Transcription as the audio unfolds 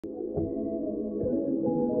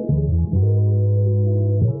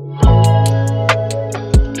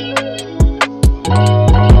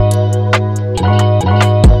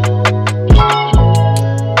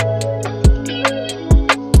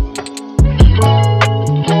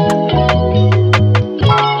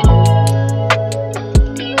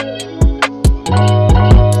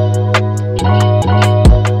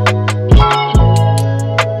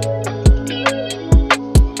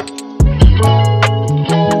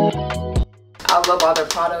love all their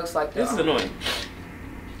products. Like this is annoying.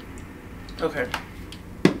 Okay.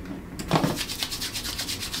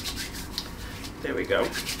 There we go.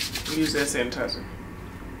 Use that sanitizer.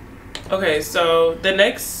 Okay, so the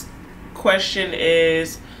next question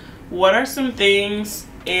is, what are some things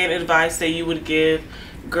and advice that you would give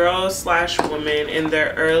girls / women in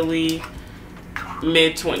their early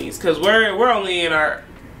mid-20s? Because we're only in our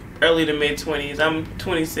early to mid-20s. I'm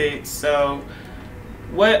 26, so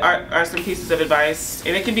what are some pieces of advice,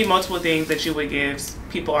 and it can be multiple things, that you would give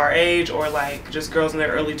people our age or like just girls in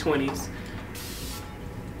their early 20s?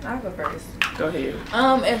 I'll go first. Go ahead.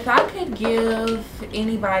 If I could give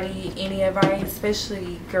anybody any advice,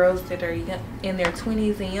 especially girls that are in their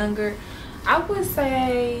 20s and younger, I would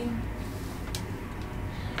say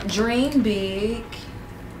dream big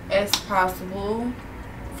as possible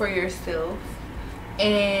for yourself,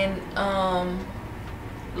 and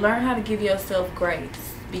learn how to give yourself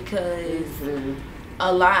grace, because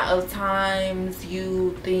a lot of times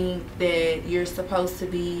you think that you're supposed to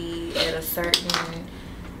be at a certain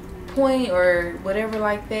point or whatever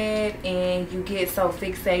like that, and you get so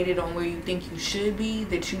fixated on where you think you should be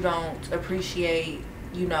that you don't appreciate,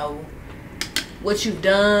 you know, what you've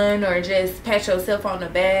done, or just pat yourself on the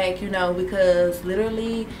back, you know, because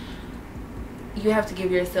literally you have to give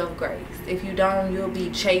yourself grace. If you don't, you'll be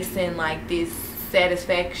chasing like this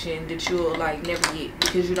satisfaction that you'll like never get,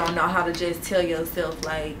 because you don't know how to just tell yourself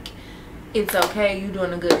like it's okay, you're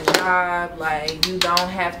doing a good job, like you don't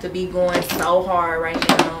have to be going so hard right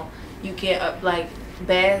now. You can like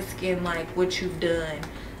bask in like what you've done.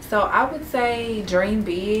 So I would say dream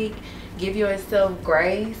big, give yourself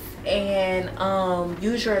grace, and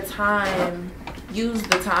use the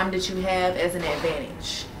time that you have as an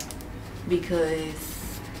advantage,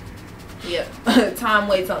 because yeah, time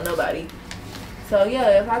waits on nobody. So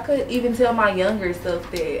yeah, if I could even tell my younger self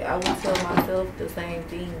that, I would tell myself the same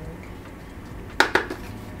thing.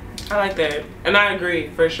 I like that, and I agree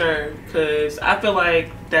for sure, because I feel like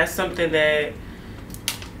that's something that,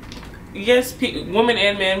 yes, women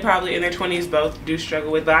and men probably in their 20s both do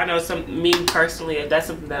struggle with, but I know me personally, that's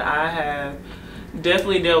something that I have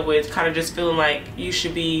definitely dealt with, kind of just feeling like you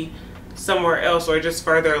should be somewhere else or just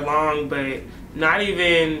further along, but not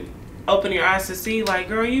even open your eyes to see like,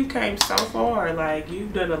 girl, you came so far, like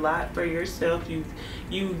you've done a lot for yourself, you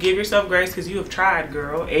give yourself grace because you have tried,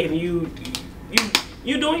 girl, and you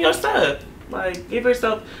doing your stuff. Like,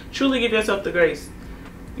 truly give yourself the grace.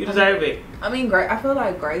 You deserve it. I mean, I feel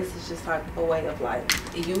like grace is just like a way of like,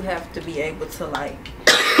 you have to be able to like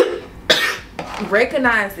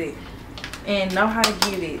recognize it and know how to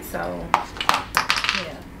give it. So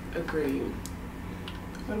yeah, agreed.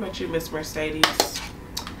 What about you, Miss Mercedes?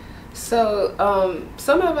 So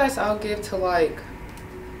some advice I'll give to like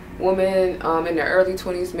women in their early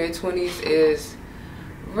 20s, mid 20s is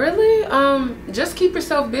really just keep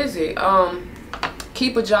yourself busy.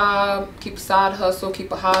 Keep a job, keep a side hustle,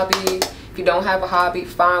 keep a hobby. If you don't have a hobby,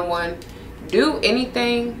 find one. Do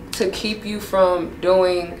anything to keep you from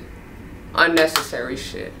doing unnecessary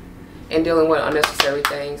shit and dealing with unnecessary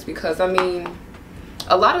things, because I mean,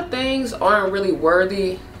 a lot of things aren't really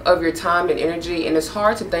worthy of your time and energy, and it's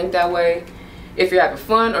hard to think that way if you're having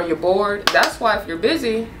fun or you're bored. That's why if you're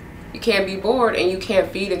busy, you can't be bored, and you can't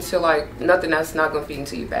feed into like nothing that's not gonna feed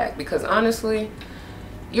into you back, because honestly,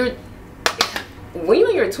 when you're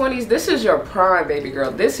in your 20s, this is your prime, baby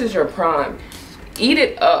girl. This is your prime. Eat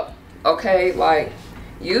it up, okay? Like,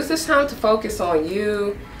 use this time to focus on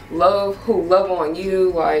you, love on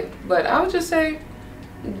you, like, but I would just say,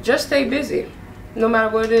 just stay busy, no matter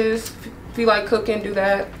what it is. If you like cooking, do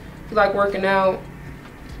that. If you like working out,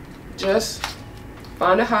 just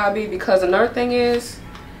find a hobby, because another thing is,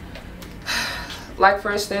 like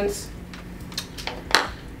for instance,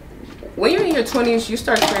 when you're in your 20s, you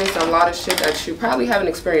start experiencing a lot of shit that you probably haven't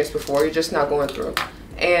experienced before. You're just not going through,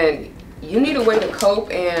 and you need a way to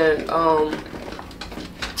cope, and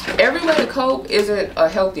every way to cope isn't a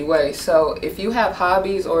healthy way. So if you have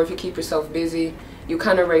hobbies, or if you keep yourself busy, you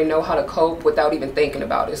kind of already know how to cope without even thinking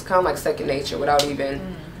about it. It's kind of like second nature, without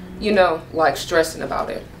even, you know, like stressing about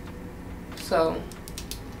it. So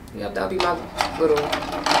yeah, that'll be my little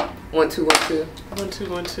 1 2 1 2 1 2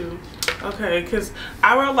 1 2. Okay, because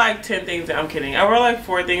I wrote like 10 things down. I'm kidding. I wrote like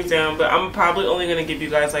 4 things down, but I'm probably only gonna give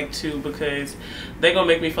you guys like 2, because they're gonna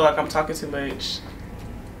make me feel like I'm talking too much,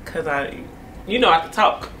 because you know, I can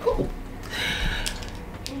talk.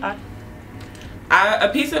 A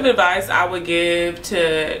piece of advice I would give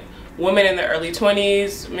to women in the early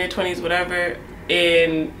 20s, mid 20s, whatever,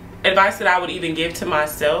 and advice that I would even give to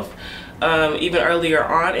myself even earlier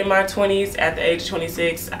on in my 20s, at the age of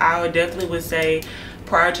 26, I would definitely say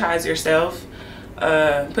prioritize yourself.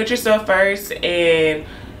 Put yourself first and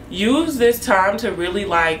use this time to really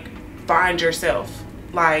like find yourself.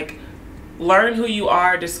 Like, learn who you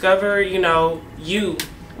are, discover, you know,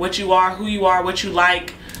 what you are, who you are, what you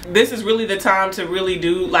like. This is really the time to really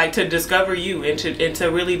do, like, to discover you and to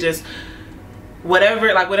really just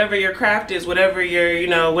whatever your craft is, whatever your, you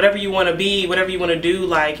know, whatever you want to be, whatever you want to do,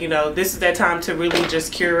 like, you know, this is that time to really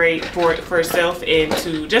just curate for self and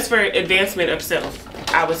to just for advancement of self.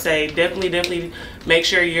 I would say definitely make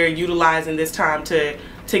sure you're utilizing this time to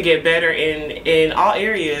get better in all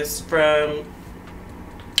areas. From,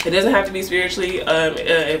 it doesn't have to be spiritually,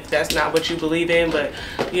 if that's not what you believe in, but,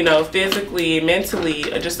 you know, physically, mentally,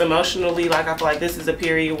 just emotionally. Like, I feel like this is a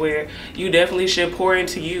period where you definitely should pour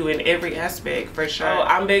into you in every aspect, for sure.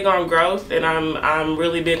 I'm big on growth, and I'm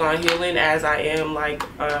really big on healing, as I am, like,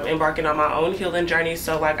 embarking on my own healing journey.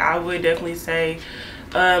 So, like, I would definitely say,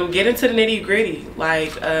 get into the nitty gritty.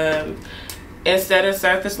 Like, instead of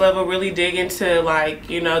surface level, really dig into, like,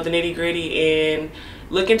 you know, the nitty gritty, and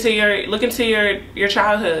look into your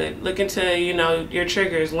childhood, look into, you know, your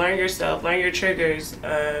triggers, learn yourself, learn your triggers,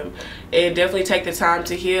 and definitely take the time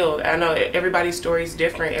to heal. I know everybody's story is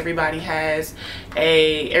different, everybody's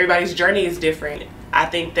journey is different. I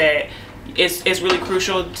think that it's really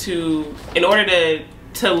crucial in order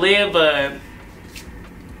to live a,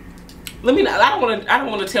 I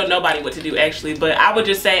don't want to tell nobody what to do, actually, but I would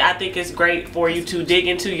just say I think it's great for you to dig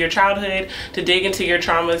into your childhood, to dig into your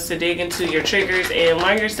traumas, to dig into your triggers, and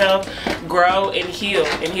learn yourself, grow, and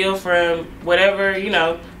heal from whatever, you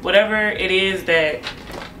know, whatever it is that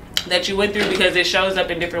you went through, because it shows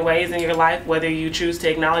up in different ways in your life, whether you choose to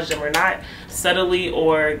acknowledge them or not, subtly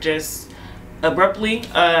or just abruptly.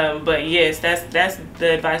 But yes, that's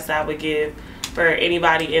the advice I would give for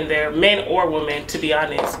anybody in their, men or women, to be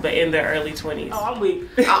honest, but in their early 20s. Oh, I'm weak.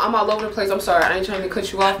 I'm all over the place. I'm sorry. I ain't trying to cut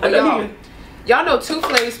you off, but y'all know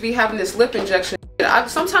Two-Face be having this lip injection.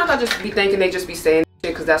 Sometimes I just be thinking they just be saying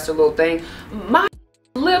shit because that's their little thing. My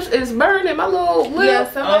lips is burning. My little lip.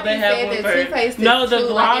 Yeah, somebody said that Two-Face no, the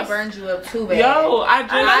gloss, like it burns you up too bad. Yo,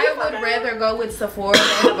 I would rather go with Sephora.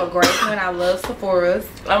 They have a great one. I love Sephora's.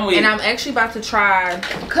 And I'm actually about to try.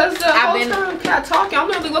 Cause the whole time cat talking, I'm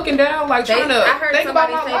literally looking down, like trying to think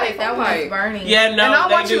about my life. That one is burning. Yeah, no,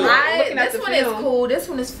 and they do. This one is cool. This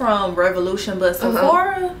one is from Revolution, but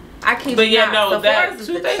Sephora. I keep. But yeah, no, that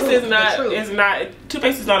Two-Face is not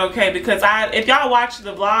Two-Face is not okay, because if y'all watched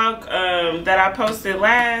the vlog that I posted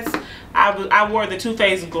last, I wore the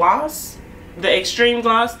Two-Face gloss, the extreme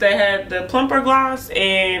gloss that had the plumper gloss,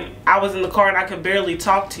 and I was in the car and I could barely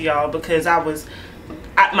talk to y'all because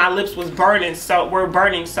my lips was burning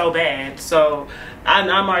so bad. So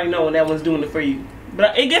I'm already knowing that one's doing it for you,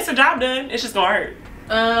 but it gets the job done. It's just gonna hurt.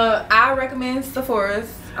 I recommend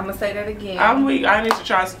Sephora's. I'm gonna say that again. I'm weak. I need to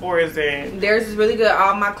try Sephora's then. Theirs is really good.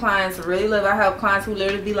 All my clients really love it. I have clients who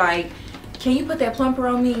literally be like, "Can you put that plumper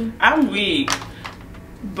on me?" I'm weak,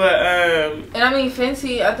 but and I mean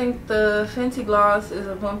Fenty. I think the Fenty gloss is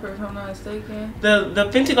a plumper, if I'm not mistaken. The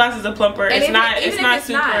Fenty gloss is a plumper. And It's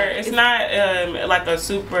not like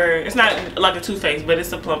a Too-Faced, but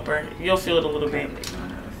it's a plumper. You'll feel it a little bit.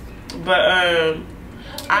 But I'm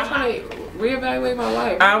trying to reevaluate my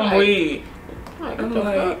life. I'm weak. I'm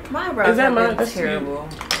like, my eyebrows are terrible.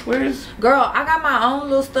 Where's girl? I got my own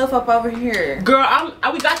little stuff up over here. Girl,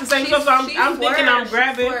 we got the same stuff. So I'm thinking I'm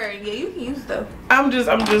grabbing. Yeah, you can use stuff. I'm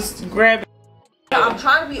just grabbing. I'm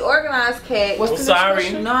trying to be organized, Kat. What's the next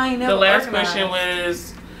question? No, I ain't never. The last question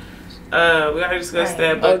was, we already discussed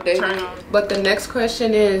that. But the next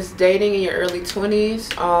question is dating in your early 20s.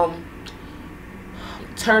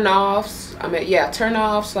 Turn offs. Turn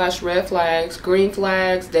off / red flags, green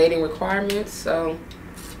flags, dating requirements. So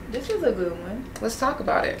this is a good one. Let's talk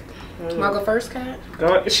about it. Can I go first, Kat?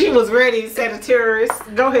 Go. She was ready, Sagittarius.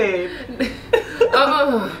 Go ahead. Go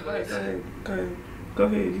ahead.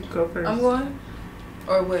 You can go first. I'm going.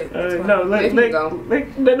 Or wait. No, let's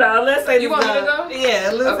say you want me to go.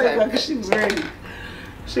 Yeah, let's say go, 'cause she was ready.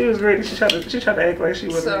 She was ready. She tried to act like she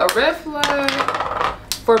wasn't. So a red flag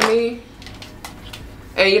for me.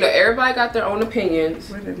 And you know, everybody got their own opinions.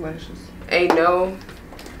 Where are the lashes? Ain't nothing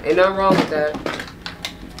wrong with that.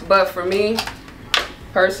 But for me,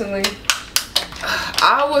 personally,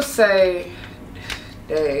 I would say,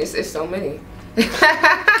 it's so many.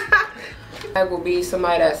 I will be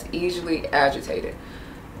somebody that's easily agitated.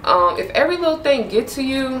 If every little thing gets to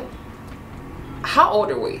you, how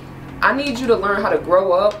old are we? I need you to learn how to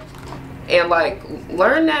grow up. And like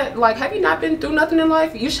learn that, like, have you not been through nothing in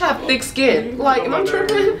life? You should have thick skin. Like, am I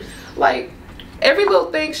tripping? Like, every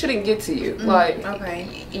little thing shouldn't get to you. Like,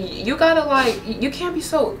 okay, you gotta, like, you can't be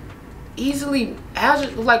so easily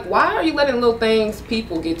agitated. Like, why are you letting little things,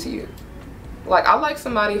 people get to you? Like, I like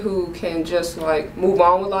somebody who can just like move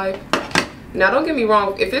on with life. Now, don't get me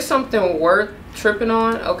wrong, if it's something worth tripping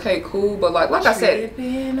on, okay, cool. But like I said,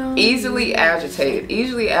 easily agitated.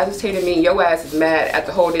 Easily agitated mean your ass is mad at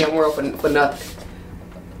the whole damn world for nothing.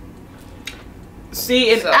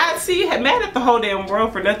 See, and I see mad at the whole damn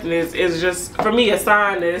world for nothing is just, for me, a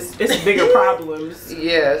sign that it's bigger problems.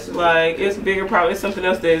 Yes. Like, it's bigger problems. It's something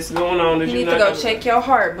else that's going on that you need to go check your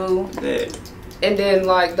heart, boo. And then,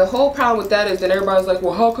 like, the whole problem with that is that everybody's like,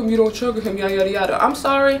 well, how come you don't check with him, yada, yada, yada. I'm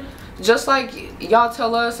sorry. Just like y'all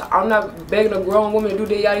tell us, I'm not begging a grown woman to do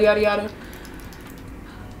that, yada, yada, yada.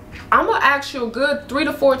 I'm gonna ask you a good 3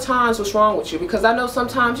 to 4 times what's wrong with you, because I know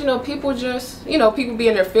sometimes, you know, people just, you know, people be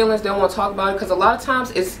in their feelings, they don't want to talk about it, because a lot of times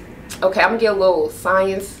it's, okay, I'm gonna get a little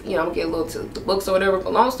science, you know, I'm gonna get a little to the books or whatever,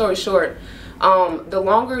 but long story short, the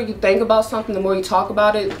longer you think about something, the more you talk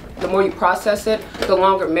about it, the more you process it, the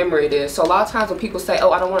longer memory it is. So a lot of times when people say,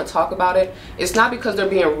 oh, I don't want to talk about it, it's not because they're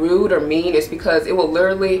being rude or mean, it's because it will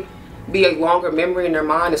literally be a longer memory in their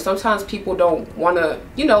mind. And sometimes people don't want to,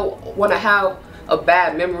 you know, want to have a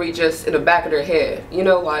bad memory just in the back of their head, you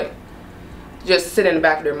know, like just sit in the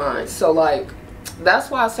back of their mind. So like, that's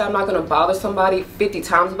why I say I'm not going to bother somebody 50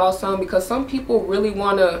 times about something, because some people really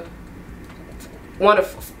want to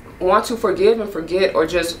forgive and forget, or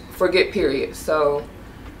just forget, period. So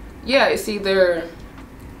yeah, it's either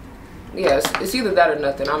that or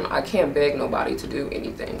nothing. I can't beg nobody to do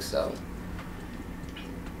anything. So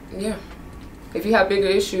yeah, if you have bigger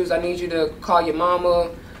issues, I need you to call your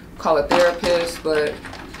mama, call a therapist. But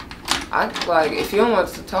I like, if you don't want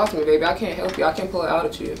to talk to me, baby, I can't help you. I can't pull it out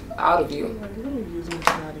of you.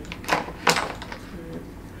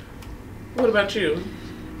 What about you?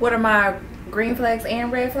 What are my green flags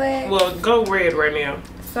and red flags? Well, go red right now.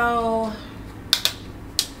 So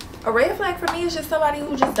a red flag for me is just somebody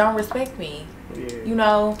who just don't respect me. Yeah. You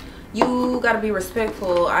know, you gotta be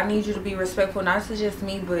respectful. I need you to be respectful, not to just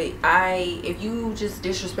me, but if you just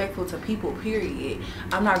disrespectful to people, period,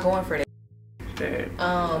 I'm not going for that.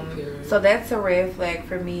 So that's a red flag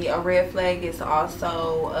for me. A red flag is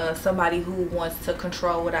also somebody who wants to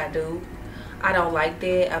control what I do. I don't like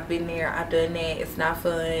that. I've been there, I've done that. It's not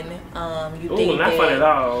fun. Not fun at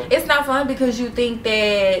all. It's not fun because you think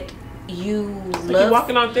that you're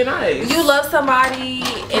walking on thin ice. You love somebody,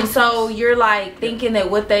 and so you're like thinking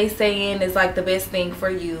that what they saying is like the best thing for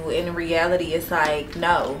you, and in reality it's like,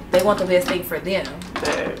 no, they want the best thing for them.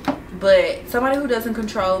 But somebody who doesn't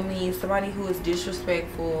control me, somebody who is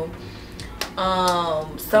disrespectful,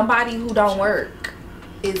 somebody who don't work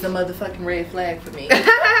is a motherfucking red flag for me. Get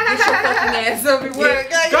your fucking ass up and work.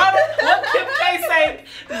 What Kim K say?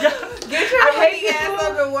 Get your fucking ass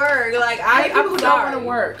up and work. Like, I'm don't sorry. want to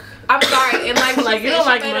work. I'm sorry. And like you don't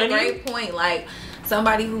like made money? a great point. Like,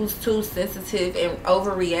 somebody who's too sensitive and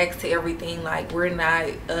overreacts to everything. Like, we're not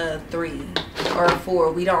 3 or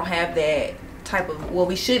 4. We don't have that type of, well,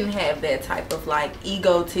 we shouldn't have that type of like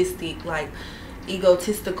egotistical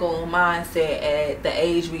mindset at the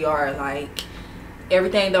age we are. Like,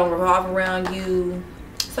 everything don't revolve around you.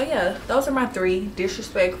 So yeah, those are my 3.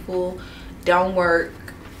 Disrespectful, don't work,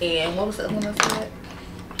 and what was the other one I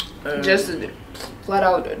said? Just flat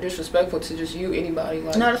out disrespectful to just you, anybody.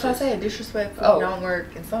 Like, no, that's what I said. Disrespectful, don't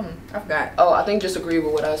work, and something I forgot. Oh, I think just agree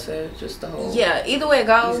with what I said. Just the whole. Yeah, either way it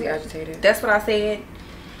goes. Easily agitated. That's what I said.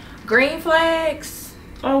 Green flags.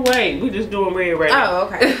 Oh wait, we just doing red right now. Oh,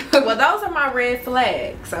 okay. Well, those are my red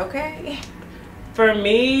flags. Okay. For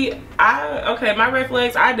me, my red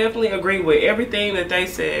flags, I definitely agree with everything that they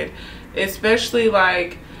said, especially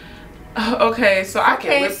like, okay, so I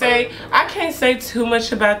can't say too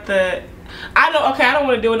much about I don't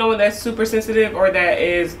want to deal with no one that's super sensitive or that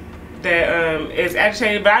is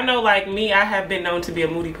agitated, but I know, like me, I have been known to be a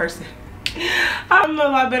moody person. I'm a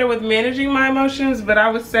lot better with managing my emotions, but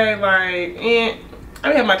I would say like,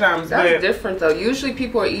 I have my times. That's different though. Usually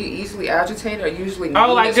people are easily agitated, or usually mean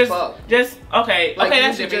like as fuck. Okay, like,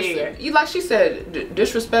 that's different. You, like she said,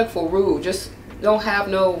 disrespectful, rude, just don't have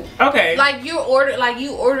no. Okay. Like you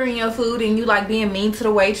ordering your food and you like being mean to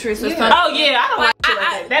the waitress or something. Oh yeah, I don't like shit like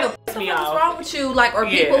that. That'll piss me off. What's wrong with you? Like, or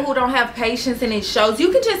people who don't have patience, and it shows.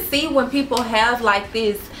 You can just see when people have like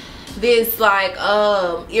this like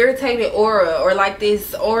irritated aura, or like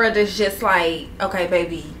this aura that's just like, okay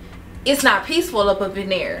baby, it's not peaceful up in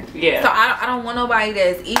there. Yeah. So I don't want nobody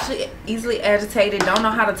that's easily agitated, don't know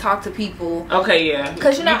how to talk to people. Okay, yeah.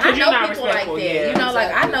 Cause I know people like that. Yeah. You know,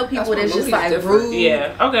 like I know people that's just like rude.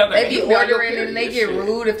 Yeah. Okay. They be ordering and they get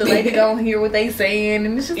rude if the lady don't hear what they saying,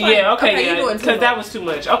 and it's just like, yeah. Okay. You doing too much. Cause that was too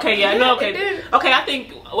much. Okay. Yeah. No. Okay. Okay. I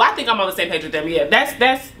think I think I'm on the same page with them. Yeah, that's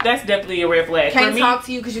definitely a red flag. Can't talk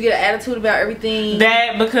to you because you get an attitude about everything.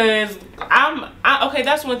 That because okay.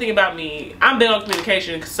 That's one thing about me. I'm big on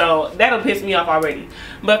communication, so that'll piss me off already.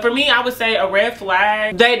 But for me, I would say a red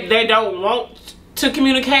flag. They don't want to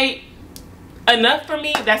communicate enough for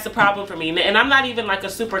me. That's the problem for me. And I'm not even like a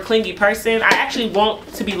super clingy person. I actually want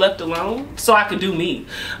to be left alone so I can do me.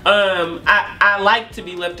 I like to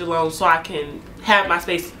be left alone so I can have my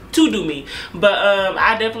space to do me. But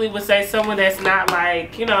I definitely would say someone that's not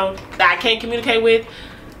like, you know, that I can't communicate with.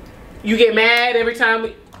 You get mad every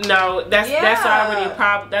time. No, that's already a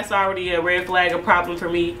problem. That's already a red flag, a problem for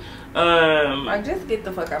me. Like, just get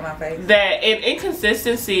the fuck out of my face. That and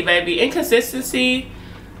inconsistency, baby. Inconsistency,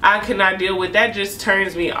 I cannot deal with. That just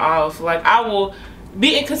turns me off. Like, I will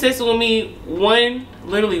be inconsistent with me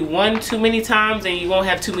literally one too many times, and you won't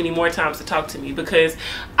have too many more times to talk to me, because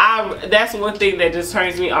that's one thing that just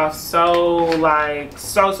turns me off so, like,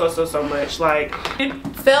 so much. Like,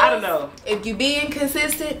 Fellas, I don't know. If you be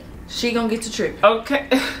inconsistent, she gonna get to tripping. Okay.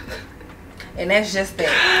 And that's just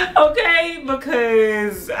that. Okay,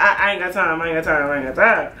 because I ain't got time.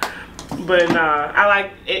 But nah, I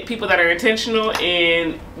like people that are intentional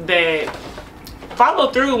and that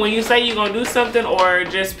follow through when you say you're gonna do something, or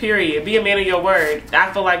just period. Be a man of your word.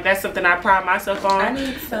 I feel like that's something I pride myself on.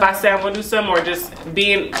 If I say I'm gonna do something, or just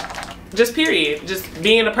period. Just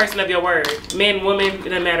being a person of your word. Men, women, it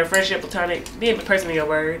doesn't matter. Friendship, platonic. Being a person of your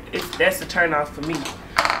word. That's a turn off for me.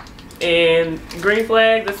 And green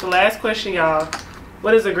flag, that's the last question, y'all.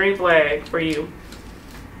 What is a green flag for you?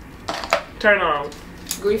 Turn on.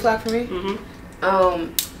 Green flag for me?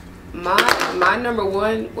 My number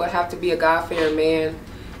one would have to be a God-fearing man.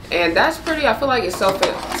 And that's pretty, I feel like it's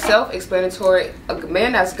self-explanatory. A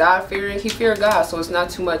man that's God-fearing, he fears God, so it's not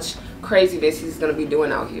too much craziness he's going to be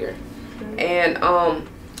doing out here. And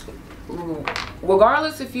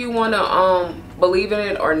regardless if you want to believe in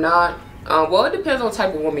it or not, well, it depends on the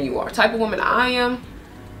type of woman you are. Type of woman I am,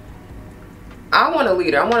 I want a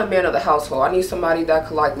leader. I want a man of the household. I need somebody that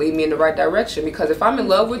could like lead me in the right direction, because if I'm in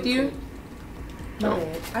love with you,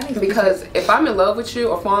 because if I'm in love with you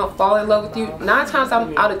or fall in love with you, 9 times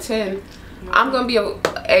out of 10, I'm going to be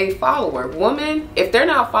a follower. Woman, if they're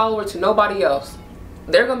not a follower to nobody else,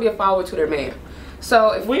 they're going to be a follower to their man.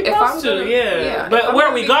 So if I'm gonna, yeah. But where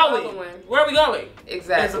are we going? Where are we going?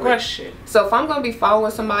 Exactly. That's the question. So if I'm going to be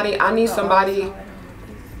following somebody, I need somebody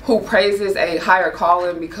who praises a higher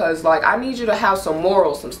calling, because like I need you to have some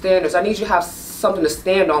morals, some standards. I need you to have something to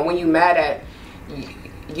stand on when you mad at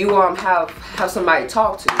you have somebody to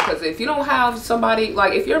talk to. Because if you don't have somebody,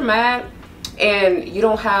 like if you're mad and you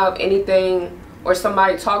don't have anything or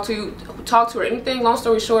somebody to talk to or anything, long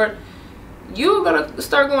story short, you're gonna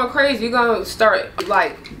start going crazy. You're gonna start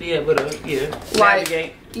like be able to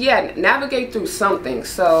navigate through something.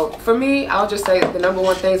 So for me, I'll just say the number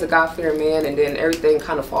one thing is a God-fearing man, and then everything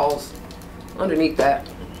kind of falls underneath that.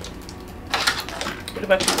 What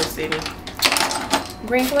about you, Miss Sydney?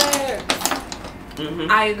 Green flag.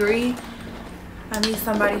 I agree. I need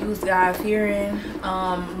somebody who's God-fearing,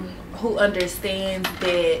 who understands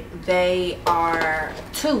that they are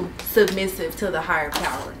too submissive to the higher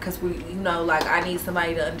power. Because like I need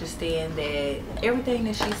somebody to understand that everything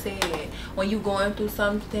that she said, when you going through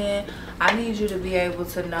something, I need you to be able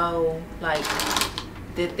to know like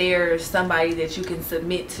that there's somebody that you can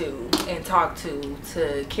submit to and talk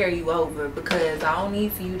to carry you over. Because I don't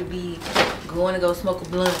need for you to be going to go smoke a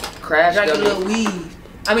blunt, drink a little weed.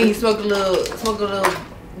 I mean, smoke a little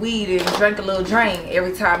weed and drink a little drink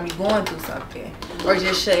every time you're going through something, or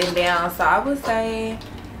just shutting down. So I would say,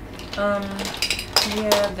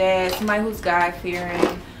 that somebody who's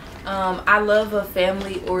God-fearing. I love a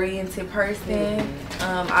family-oriented person.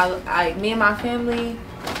 Me and my family,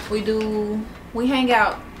 we hang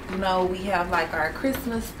out. We have like our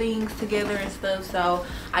Christmas things together and stuff. So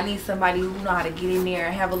I need somebody who know how to get in there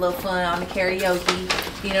and have a little fun on the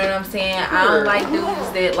karaoke. You know what I'm saying? I don't like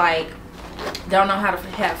dudes that like don't know how to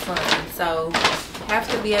have fun. So have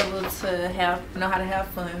to be able to know how to have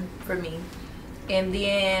fun for me. And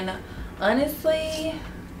then honestly,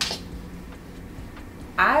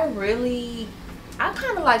 I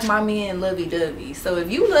kind of like my men lovey-dovey. So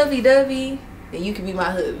if you lovey-dovey, then you can be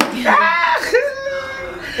my hubby.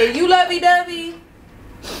 If you lovey-dovey,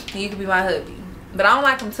 then you can be my hubby. But I don't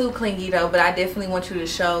like them too clingy though. But I definitely want you to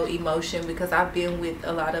show emotion, because I've been with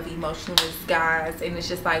a lot of emotionless guys, and it's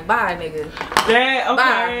just like, bye, nigga. Okay.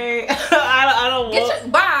 Bye. I don't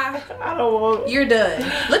want. Bye. I don't want. You're done.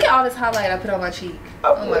 Look at all this highlight I put on my cheek.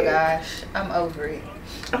 Oh my gosh, I'm over it.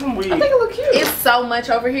 I'm weak. I think it look cute. It's so much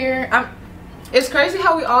over here. It's crazy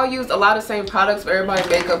how we all use a lot of same products, but everybody's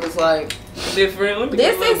makeup is like different.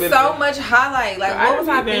 This is so much highlight. Like, what was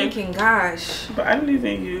I thinking? Gosh. But I didn't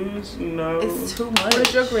even use, no. It's too much. What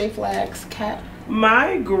is your green flags, Kat?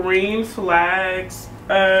 My green flags,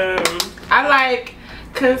 I like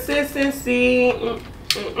consistency.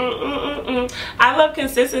 I love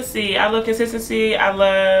consistency. I love consistency. I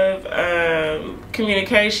love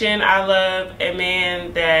communication. I love a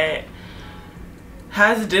man that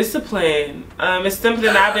has discipline. It's something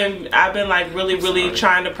I've been like really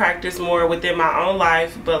trying to practice more within my own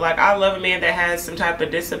life. But like, I love a man that has some type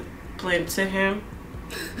of discipline to him.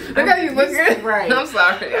 Look how you looking. Right. I'm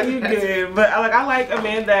sorry. You good. But I like a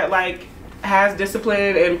man that like has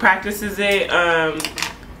discipline and practices it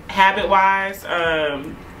habit wise.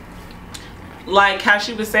 Like how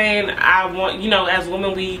she was saying, I want, you know, as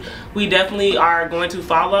women we definitely are going to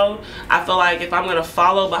follow. I feel like if I'm going to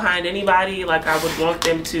follow behind anybody, like I would want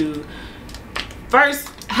them to first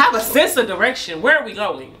have a sense of direction. Where are we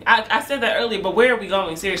going? I said that earlier, but where are we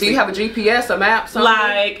going? Seriously. Do you have a GPS, a map, something?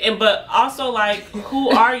 Like, but also like, who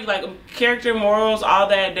are you? Like, character, morals, all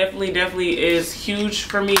that definitely is huge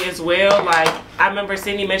for me as well. Like, I remember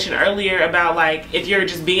Cindy mentioned earlier about like, if you're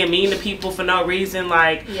just being mean to people for no reason,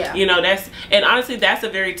 like, yeah. You know, and honestly, that's a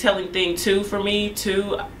very telling thing too for me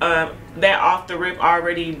too. That off the rip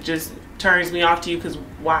already just turns me off to you, because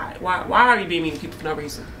why are you being mean to people for no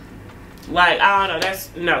reason? Like, I don't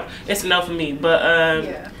know, it's a no for me. But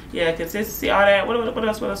yeah, consistency, all that. What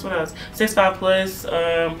else 6'5" plus,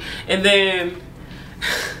 and then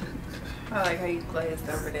I like how you glazed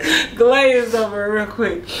over there. Glazed over real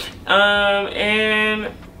quick.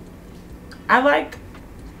 And I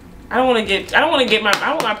don't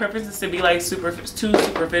want my preferences to be like too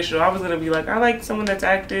superficial. I was gonna be like, I like someone that's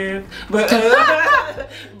active, but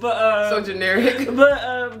so generic.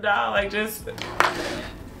 But no, like, just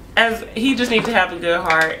as he just needs to have a good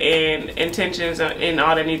heart and intentions and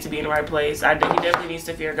all that needs to be in the right place. He definitely needs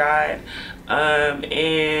to fear God.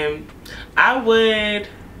 And I would,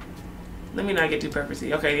 let me not get too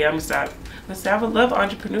purposey. Okay, yeah, I'm gonna stop. Let's say I would love an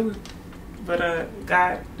entrepreneur. But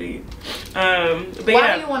God, do you? But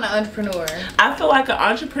why do you want an entrepreneur? I feel like an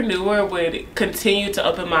entrepreneur would continue to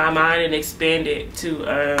open my mind and expand it to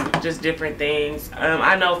just different things.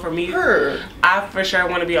 I know for me, I for sure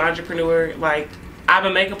want to be an entrepreneur. Like, I'm a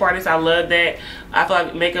makeup artist. I love that. I feel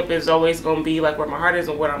like makeup is always going to be like where my heart is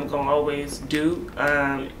and what I'm going to always do.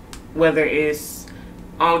 Whether it's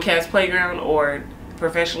on Cat's Playground or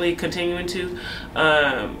professionally continuing to.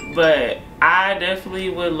 But I definitely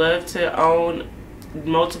would love to own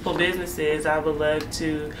multiple businesses. I would love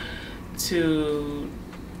to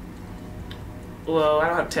well, I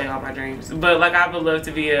don't have to tell you all my dreams, but like, I would love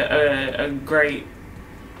to be a great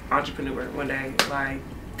entrepreneur one day. Like,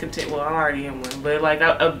 well, I already am one, but like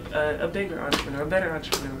a bigger entrepreneur, a better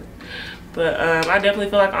entrepreneur. But I definitely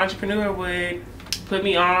feel like an entrepreneur would put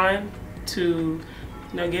me on to,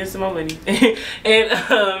 you know, get some more money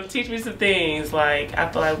and teach me some things. Like,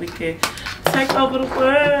 I feel like we could take over the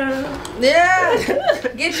world. Yeah,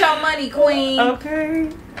 get your money, queen. Okay,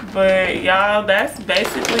 but y'all,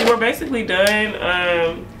 we're basically done.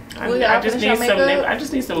 I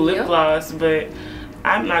just need some lip gloss, but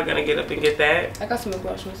I'm not gonna get up and get that. I got some lip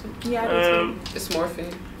gloss. Yeah, I do too. It's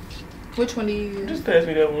Morphe. Which one do you use? Just pass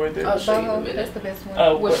me that one right there. Oh, Boho, that's the best one.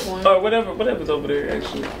 Oh, which one? Or whatever's over there,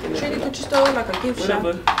 actually. Trinity, put your store like a gift shop.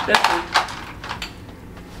 That's cool.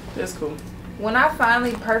 That's cool. When I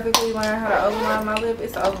finally perfectly learn how to overline my lip,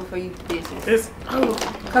 it's over for you bitches. It's over.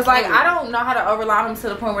 Cause like, I don't know how to overline them to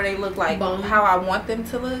the point where they look like how I want them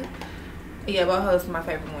to look. Yeah, Boho is my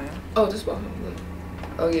favorite one. Oh, this Boho.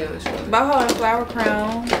 Oh yeah, that's right. Boho and Flower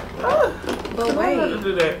Crown. But wait,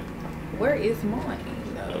 do that. Where is mine?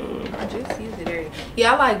 I just used it earlier.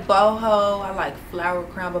 Yeah, I like Boho. I like Flower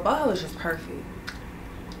Crown, but Boho is just perfect.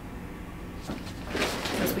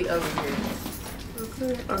 Let's be over here.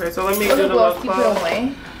 Okay, so let me do the lip gloss. Keep it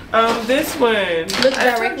away. This one. Look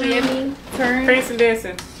directly at me. Turn. Prancing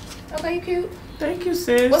Dancing. Okay, you cute. Thank you,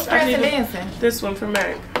 sis. What's Prancing Dancing? This one from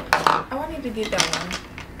MAC. Oh, I need to get that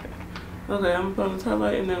one. Okay, I'm gonna talk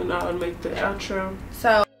about it and then I'll make the outro.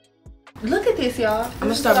 So, look at this, y'all. I'm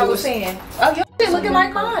gonna start with saying. Oh, y'all shit looking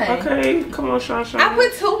like mine. Okay, come on, Sean. I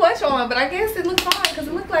put too much on, but I guess it looks fine because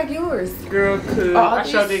it looked like yours. Girl, could. I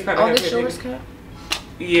showed you kind of have this yours, Kat?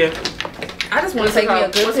 Yeah. I just want to take me a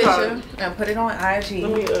good picture and put it on IG.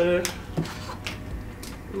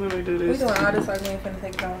 Let me do this. We doing all this like we ain't finna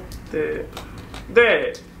take it off.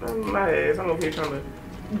 That. My ass. I'm over here trying to.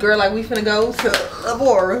 Girl, like we finna go to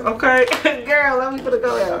Avora. Okay. Girl, let me finna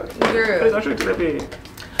go out. Girl. Let's go straight to the bed.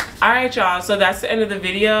 Alright, y'all. So that's the end of the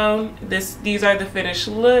video. These are the finished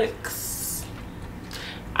looks.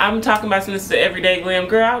 I'm talking about since it's everyday glam.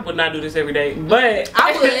 Girl, I would not do this every day, but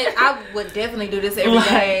I would definitely do this every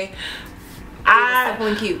day. Simple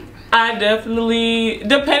and cute. I definitely,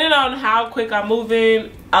 depending on how quick I'm moving,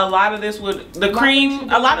 a lot of this would, the cream,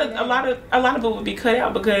 a lot of it would be cut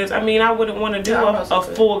out, because I mean I wouldn't want to do a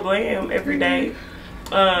full glam every day,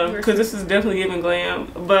 because this is definitely giving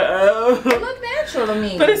glam, but it look natural to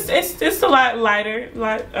me. But it's a lot lighter,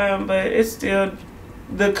 but it's still,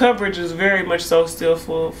 the coverage is very much so still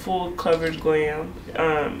full coverage glam,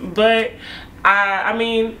 but I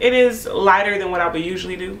mean, it is lighter than what I would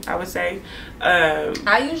usually do, I would say.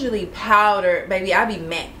 I usually powder, baby. I be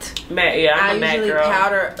matte. Matte, yeah, I'm a matte girl. I usually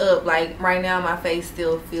powder up. Like, right now, my face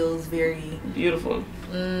still feels very... beautiful.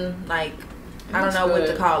 Like, I don't know what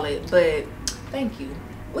to call it, but thank you.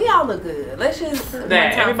 We all look good. Let's just...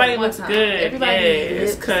 That, everybody looks good. Everybody,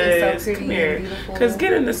 yes, because, come here. Because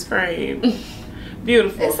get in this frame.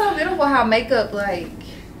 Beautiful. It's so beautiful how makeup, like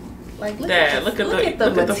look at the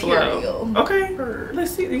material. Flow. Okay,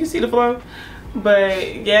 let's see. You see the flow.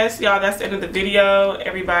 But yes, y'all, that's the end of the video.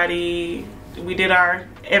 Everybody, we did our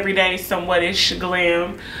everyday somewhat-ish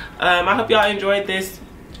glam. I hope y'all enjoyed this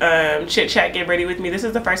chit chat, get ready with me. This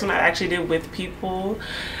is the first one I actually did with people.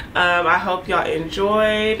 I hope y'all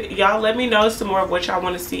enjoyed. Y'all let me know some more of what y'all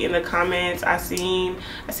want to see in the comments. I seen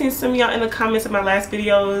some of y'all in the comments of my last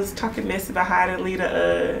videos talking mess about how I didn't leave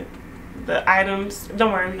the items.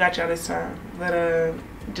 Don't worry, we got y'all this time. But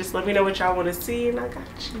just let me know what y'all want to see, and I got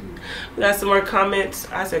you. We got some more comments.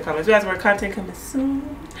 I said comments. We got some more content coming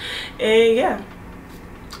soon. And yeah,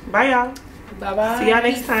 bye y'all. Bye bye. See y'all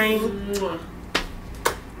next time.